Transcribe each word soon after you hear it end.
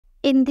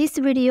In this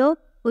video,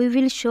 we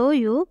will show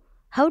you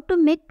how to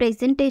make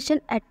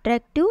presentation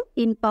attractive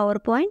in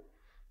PowerPoint.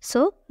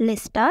 So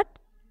let's start.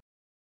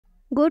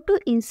 Go to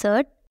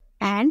Insert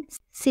and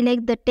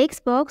select the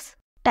text box.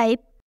 Type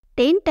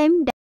 10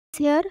 times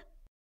here.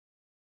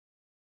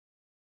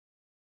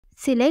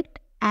 Select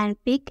and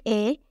pick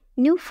a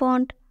new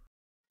font.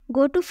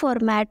 Go to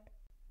Format.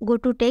 Go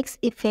to Text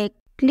Effect.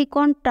 Click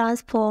on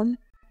Transform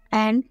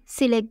and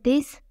select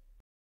this.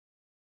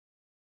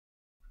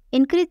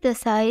 Increase the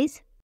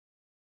size.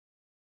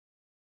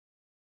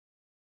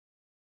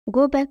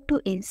 Go back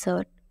to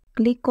Insert.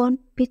 Click on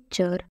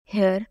Picture.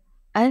 Here,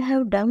 I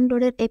have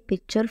downloaded a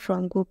picture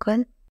from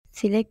Google.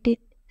 Select it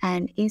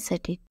and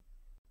insert it.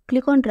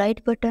 Click on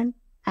Right button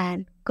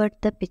and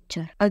cut the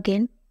picture.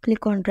 Again,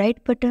 click on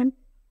Right button.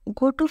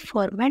 Go to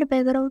Format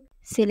Background.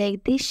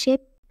 Select this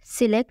shape.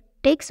 Select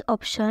Text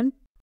option.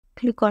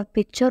 Click on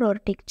Picture or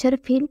Texture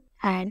fill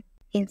and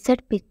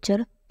insert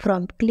picture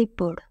from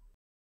clipboard.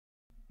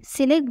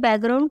 Select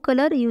background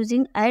color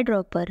using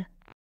eyedropper.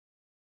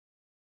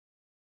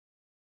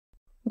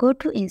 Go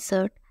to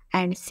Insert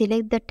and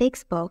select the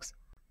text box.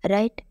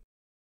 Write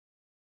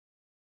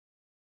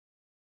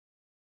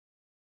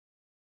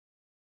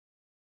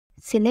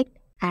Select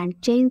and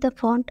change the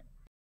font.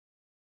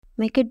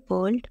 Make it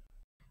bold.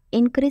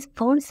 Increase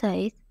font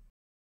size.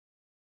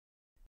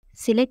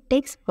 Select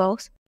text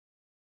box.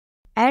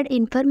 Add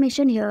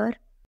information here.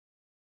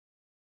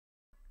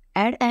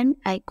 Add an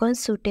icon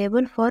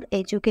suitable for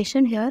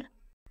education here.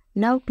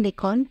 Now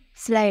click on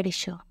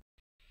Slideshow.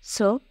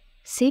 So,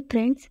 see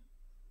friends,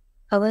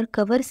 our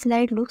cover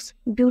slide looks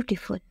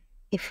beautiful.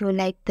 If you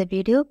like the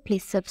video,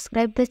 please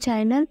subscribe the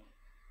channel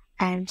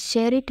and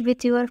share it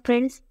with your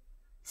friends.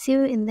 See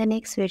you in the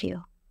next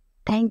video.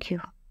 Thank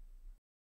you.